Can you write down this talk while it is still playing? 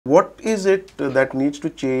What is it that needs to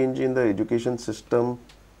change in the education system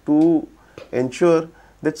to ensure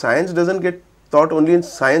that science doesn't get taught only in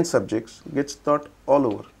science subjects, gets taught all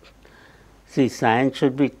over? See, science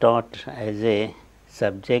should be taught as a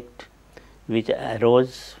subject which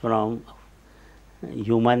arose from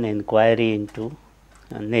human inquiry into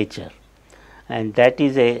nature, and that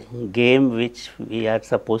is a game which we are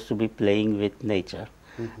supposed to be playing with nature.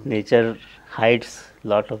 Nature hides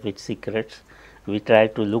lot of its secrets. We try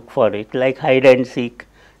to look for it, like hide and seek.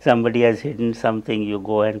 Somebody has hidden something, you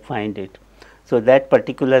go and find it. So that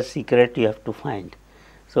particular secret you have to find.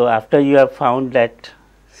 So after you have found that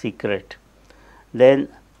secret, then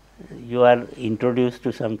you are introduced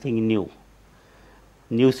to something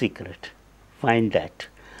new secret, find that.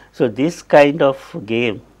 So this kind of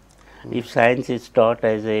game, if science is taught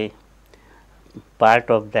as a part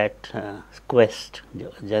of that quest,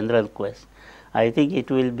 general quest, I think it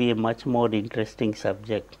will be a much more interesting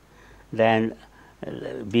subject than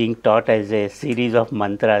being taught as a series of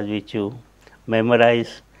mantras which you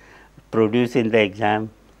memorize, produce in the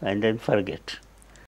exam and then forget.